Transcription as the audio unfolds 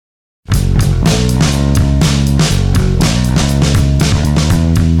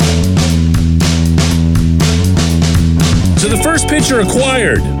first pitcher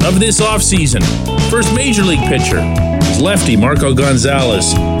acquired of this offseason, first major league pitcher, is lefty Marco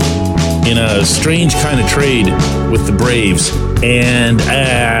Gonzalez in a strange kind of trade with the Braves. And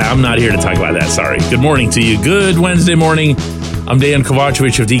I'm not here to talk about that, sorry. Good morning to you. Good Wednesday morning. I'm Dan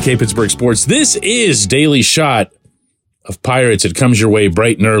Kovacevic of DK Pittsburgh Sports. This is Daily Shot of Pirates. It comes your way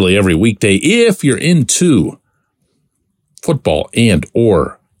bright and early every weekday. If you're into football and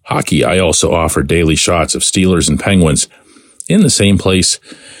or hockey, I also offer daily shots of Steelers and Penguins in the same place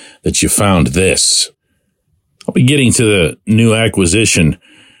that you found this. I'll be getting to the new acquisition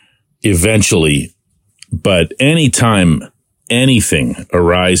eventually, but anytime anything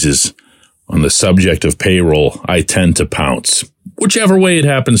arises on the subject of payroll, I tend to pounce, whichever way it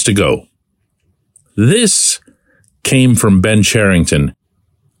happens to go. This came from Ben Cherington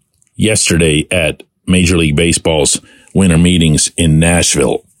yesterday at Major League Baseball's winter meetings in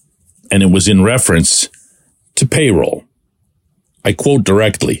Nashville, and it was in reference to payroll. I quote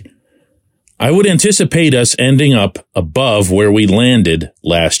directly, "I would anticipate us ending up above where we landed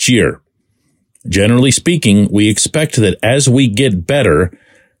last year. Generally speaking, we expect that as we get better,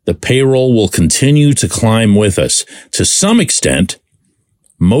 the payroll will continue to climb with us. To some extent,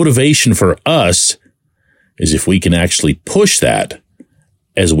 motivation for us is if we can actually push that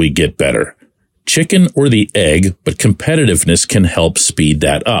as we get better. Chicken or the egg, but competitiveness can help speed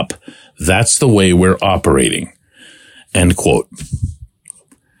that up. That's the way we're operating." End quote.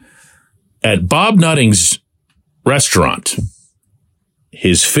 At Bob Nutting's restaurant,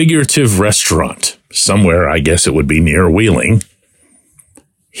 his figurative restaurant, somewhere, I guess it would be near Wheeling,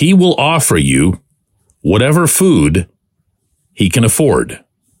 he will offer you whatever food he can afford,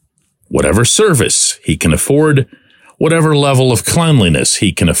 whatever service he can afford, whatever level of cleanliness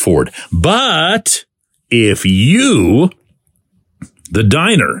he can afford. But if you, the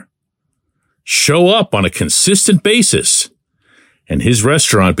diner, show up on a consistent basis and his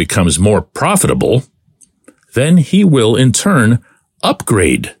restaurant becomes more profitable, then he will in turn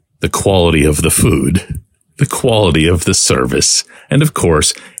upgrade the quality of the food, the quality of the service, and of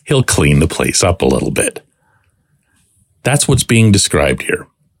course, he'll clean the place up a little bit. That's what's being described here.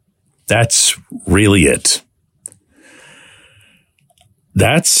 That's really it.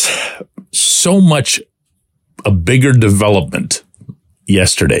 That's so much a bigger development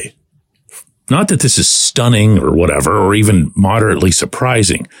yesterday. Not that this is stunning or whatever, or even moderately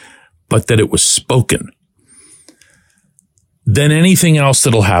surprising, but that it was spoken than anything else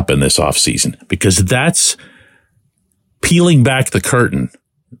that'll happen this offseason, because that's peeling back the curtain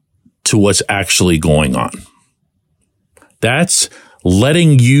to what's actually going on. That's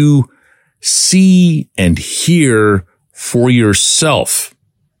letting you see and hear for yourself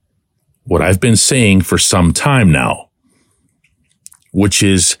what I've been saying for some time now, which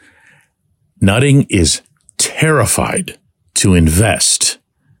is Nutting is terrified to invest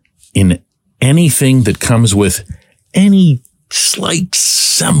in anything that comes with any slight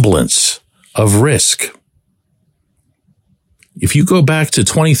semblance of risk. If you go back to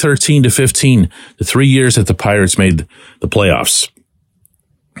 2013 to 15, the 3 years that the Pirates made the playoffs,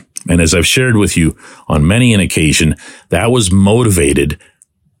 and as I've shared with you on many an occasion, that was motivated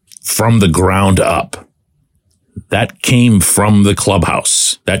from the ground up. That came from the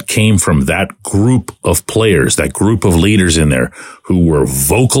clubhouse. That came from that group of players, that group of leaders in there who were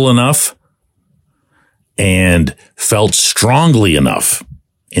vocal enough and felt strongly enough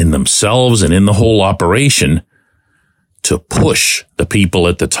in themselves and in the whole operation to push the people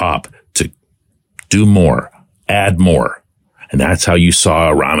at the top to do more, add more. And that's how you saw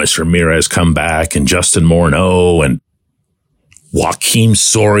Aramis Ramirez come back and Justin Morneau and Joakim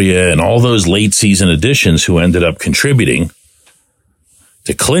Soria and all those late season additions who ended up contributing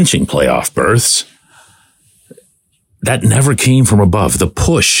to clinching playoff berths. That never came from above. The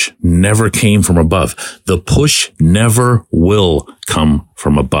push never came from above. The push never will come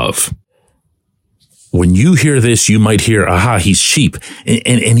from above. When you hear this, you might hear, aha, he's cheap.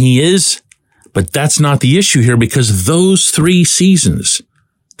 And he is, but that's not the issue here, because those 3 seasons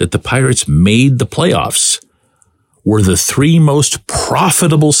that the Pirates made the playoffs were the 3 most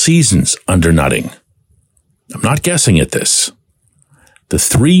profitable seasons under Nutting. I'm not guessing at this. The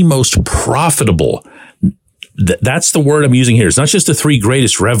 3 most profitable, that's the word I'm using here. It's not just the 3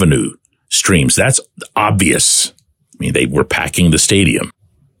 greatest revenue streams. That's obvious. I mean, they were packing the stadium.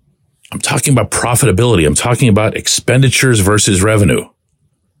 I'm talking about profitability. I'm talking about expenditures versus revenue.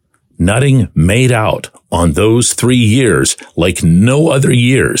 Nutting made out on those 3 years like no other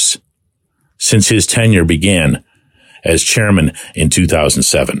years since his tenure began as chairman in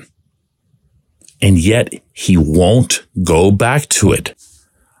 2007. And yet he won't go back to it.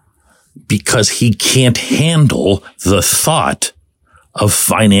 because he can't handle the thought of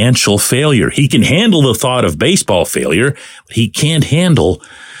financial failure. He can handle the thought of baseball failure, but he can't handle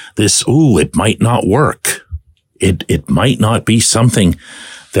this, it might not work. It might not be something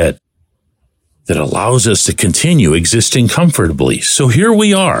that allows us to continue existing comfortably. So here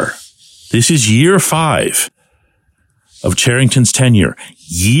we are. This is year 5 of Cherington's tenure.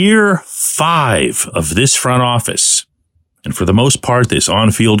 Year 5 of this front office. And for the most part, this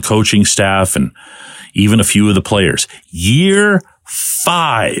on-field coaching staff and even a few of the players. Year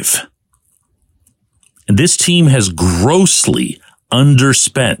 5. And this team has grossly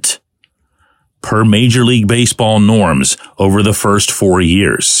underspent per Major League Baseball norms over the first 4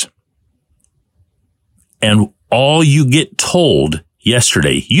 years. And all you get told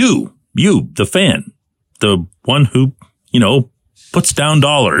yesterday, you, the fan, the one who, puts down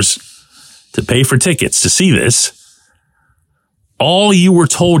dollars to pay for tickets to see this, all you were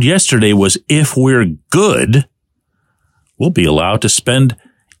told yesterday was if we're good, we'll be allowed to spend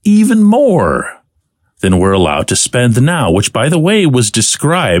even more than we're allowed to spend now, which, by the way, was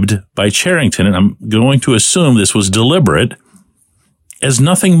described by Cherington, and I'm going to assume this was deliberate, as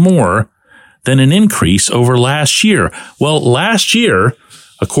nothing more than an increase over last year. Well, last year,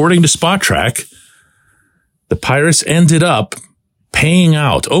 according to Spot Track, the Pirates ended up paying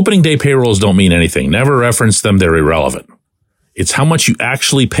out. Opening day payrolls don't mean anything. Never reference them. They're irrelevant. It's how much you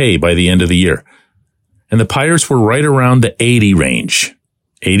actually pay by the end of the year. And the Pirates were right around the 80 range,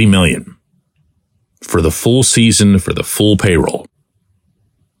 80 million for the full season, for the full payroll.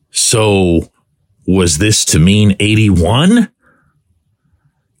 So was this to mean 81?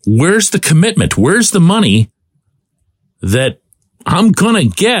 Where's the commitment? Where's the money that I'm going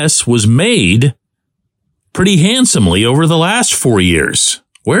to guess was made pretty handsomely over the last 4 years?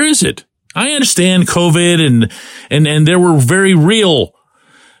 Where is it? I understand COVID and there were very real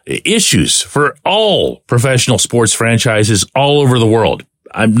issues for all professional sports franchises all over the world.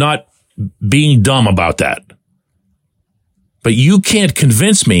 I'm not being dumb about that. But you can't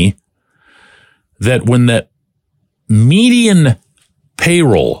convince me that when the median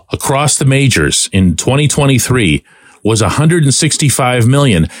payroll across the majors in 2023 was $165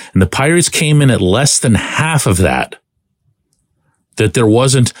 million, and the Pirates came in at less than half of that there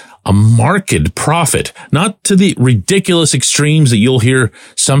wasn't a marked profit, not to the ridiculous extremes that you'll hear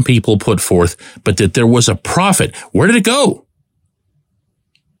some people put forth, but that there was a profit. Where did it go?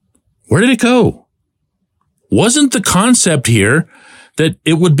 Where did it go? Wasn't the concept here that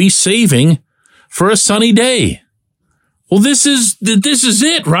it would be saving for a sunny day? Well, this is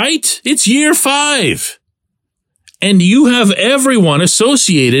it, right? It's year 5. And you have everyone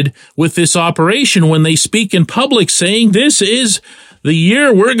associated with this operation when they speak in public saying this is the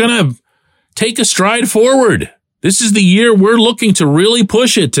year we're going to take a stride forward. This is the year we're looking to really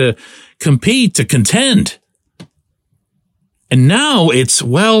push it, to compete, to contend. And now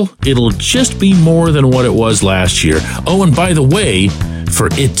it'll just be more than what it was last year. Oh, and by the way, for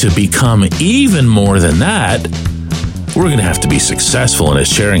it to become even more than that, we're going to have to be successful. And as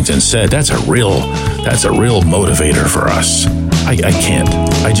Cherington said, that's a real motivator for us. I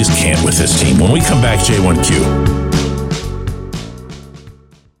just can't with this team. When we come back, J1Q.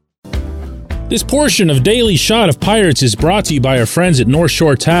 This portion of Daily Shot of Pirates is brought to you by our friends at North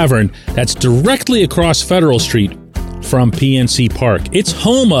Shore Tavern, that's directly across Federal Street from PNC Park. It's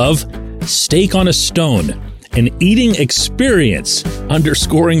home of Steak on a Stone, an eating experience,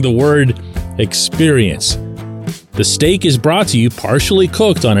 underscoring the word experience. The steak is brought to you partially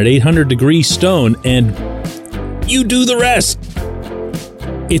cooked on an 800-degree stone, and you do the rest.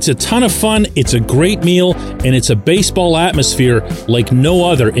 It's a ton of fun, it's a great meal, and it's a baseball atmosphere like no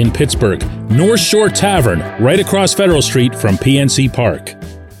other in Pittsburgh. North Shore Tavern, right across Federal Street from PNC Park.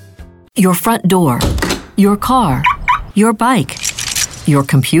 Your front door, your car, your bike, your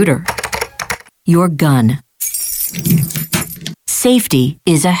computer, your gun. Safety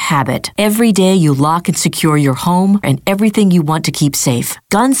is a habit. Every day you lock and secure your home and everything you want to keep safe.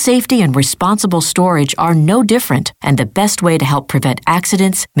 Gun safety and responsible storage are no different and the best way to help prevent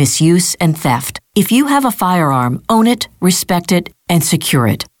accidents, misuse, and theft. If you have a firearm, own it, respect it, and secure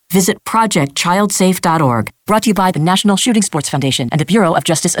it. Visit ProjectChildSafe.org. Brought to you by the National Shooting Sports Foundation and the Bureau of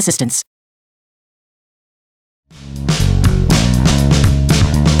Justice Assistance.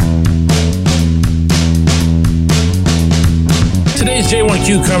 Today's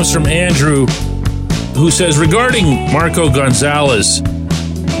J1Q comes from Andrew, who says, regarding Marco Gonzalez,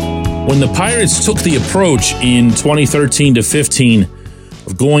 when the Pirates took the approach in 2013 to 15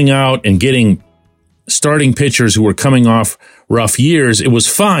 of going out and getting starting pitchers who were coming off rough years, it was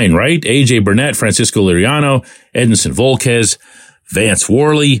fine, right? A.J. Burnett, Francisco Liriano, Edinson Volquez, Vance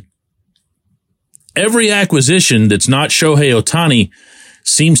Worley. every acquisition that's not Shohei Ohtani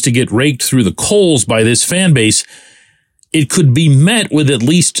seems to get raked through the coals by this fan base. It could be met with at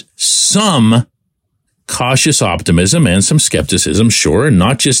least some cautious optimism and some skepticism, sure, and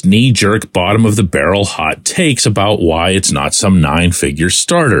not just knee-jerk, bottom-of-the-barrel hot takes about why it's not some 9-figure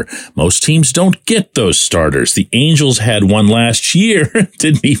starter. Most teams don't get those starters. The Angels had one last year,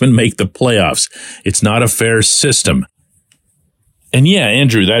 didn't even make the playoffs. It's not a fair system. And yeah,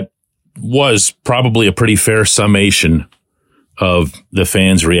 Andrew, that was probably a pretty fair summation of the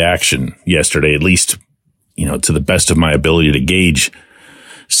fans' reaction yesterday, at least, to the best of my ability to gauge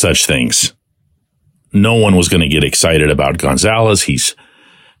such things. No one was going to get excited about Gonzalez. He's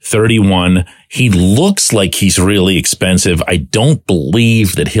 31. He looks like he's really expensive. I don't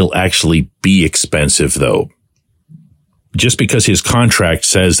believe that he'll actually be expensive, though. Just because his contract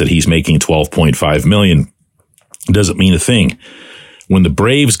says that he's making $12.5 million doesn't mean a thing. When the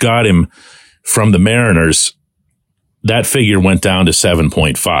Braves got him from the Mariners, that figure went down to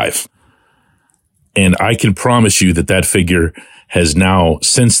 7.5. And I can promise you that figure has now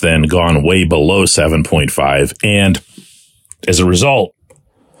since then gone way below 7.5. And as a result,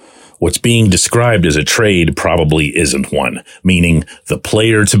 what's being described as a trade probably isn't one, meaning the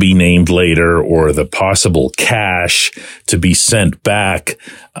player to be named later or the possible cash to be sent back.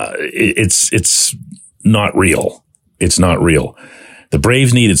 It's not real. It's not real. The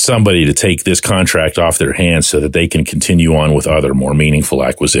Braves needed somebody to take this contract off their hands so that they can continue on with other more meaningful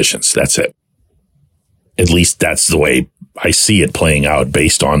acquisitions. That's it. At least that's the way I see it playing out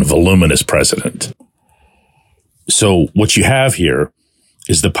based on voluminous precedent. So what you have here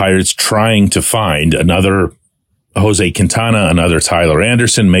is the Pirates trying to find another Jose Quintana, another Tyler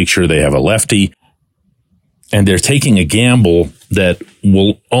Anderson, make sure they have a lefty. And they're taking a gamble that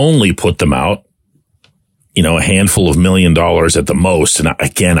will only put them out, a handful of $1 million at the most. And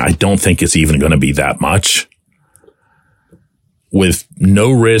again, I don't think it's even going to be that much. With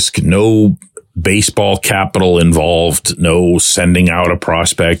no risk, no baseball capital involved, no sending out a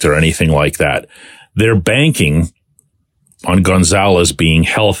prospect or anything like that. They're banking on Gonzalez being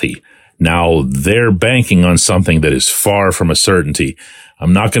healthy. Now, they're banking on something that is far from a certainty.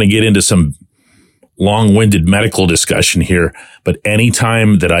 I'm not going to get into some long-winded medical discussion here, but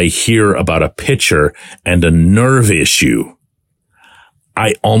anytime that I hear about a pitcher and a nerve issue,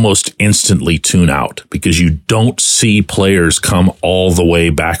 I almost instantly tune out because you don't see players come all the way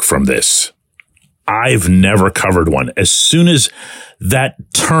back from this. I've never covered one. As soon as that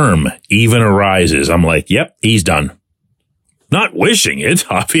term even arises, I'm like, yep, he's done. Not wishing it,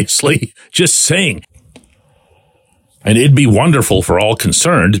 obviously, just saying. And it'd be wonderful for all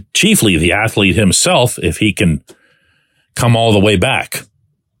concerned, chiefly the athlete himself, if he can come all the way back.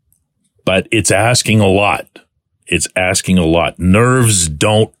 But it's asking a lot. It's asking a lot. Nerves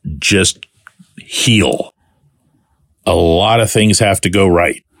don't just heal. A lot of things have to go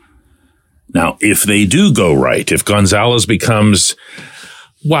right. Now, if they do go right, if Gonzalez becomes,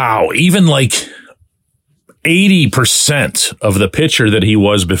 even like 80% of the pitcher that he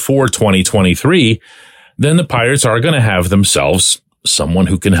was before 2023, then the Pirates are going to have themselves someone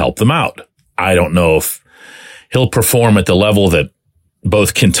who can help them out. I don't know if he'll perform at the level that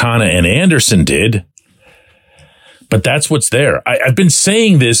both Quintana and Anderson did, but that's what's there. I've been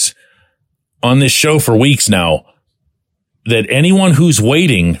saying this on this show for weeks now, that anyone who's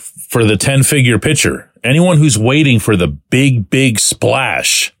waiting for the 10-figure pitcher, anyone who's waiting for the big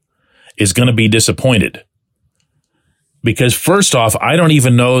splash is going to be disappointed. Because first off, I don't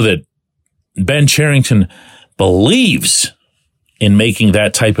even know that Ben Cherington believes in making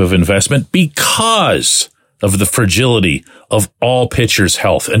that type of investment because of the fragility of all pitchers'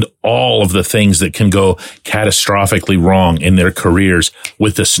 health and all of the things that can go catastrophically wrong in their careers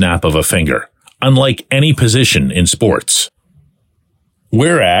with the snap of a finger, unlike any position in sports.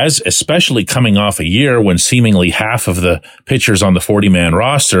 Whereas, especially coming off a year when seemingly half of the pitchers on the 40-man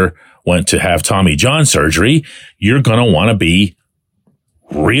roster went to have Tommy John surgery, you're going to want to be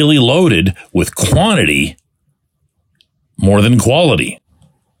really loaded with quantity more than quality.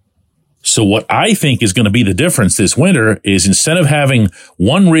 So what I think is going to be the difference this winter is instead of having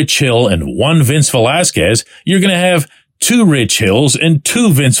one Rich Hill and one Vince Velasquez, you're going to have two Rich Hills and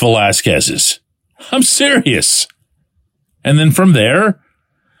two Vince Velasquezes. I'm serious. And then from there,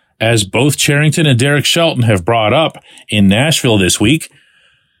 as both Cherington and Derek Shelton have brought up in Nashville this week,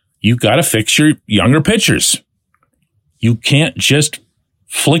 you've got to fix your younger pitchers. You can't just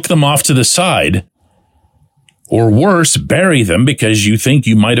flick them off to the side, or worse, bury them because you think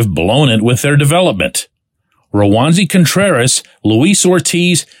you might have blown it with their development. Rowanzi Contreras, Luis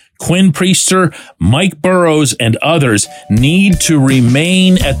Ortiz, Quinn Priester, Mike Burrows, and others need to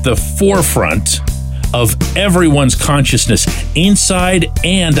remain at the forefront of everyone's consciousness inside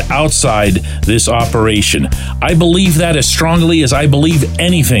and outside this operation. I believe that as strongly as I believe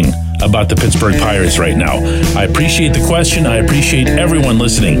anything about the Pittsburgh Pirates right now. I appreciate the question. I appreciate everyone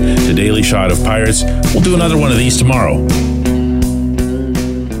listening to Daily Shot of Pirates. We'll do another one of these tomorrow.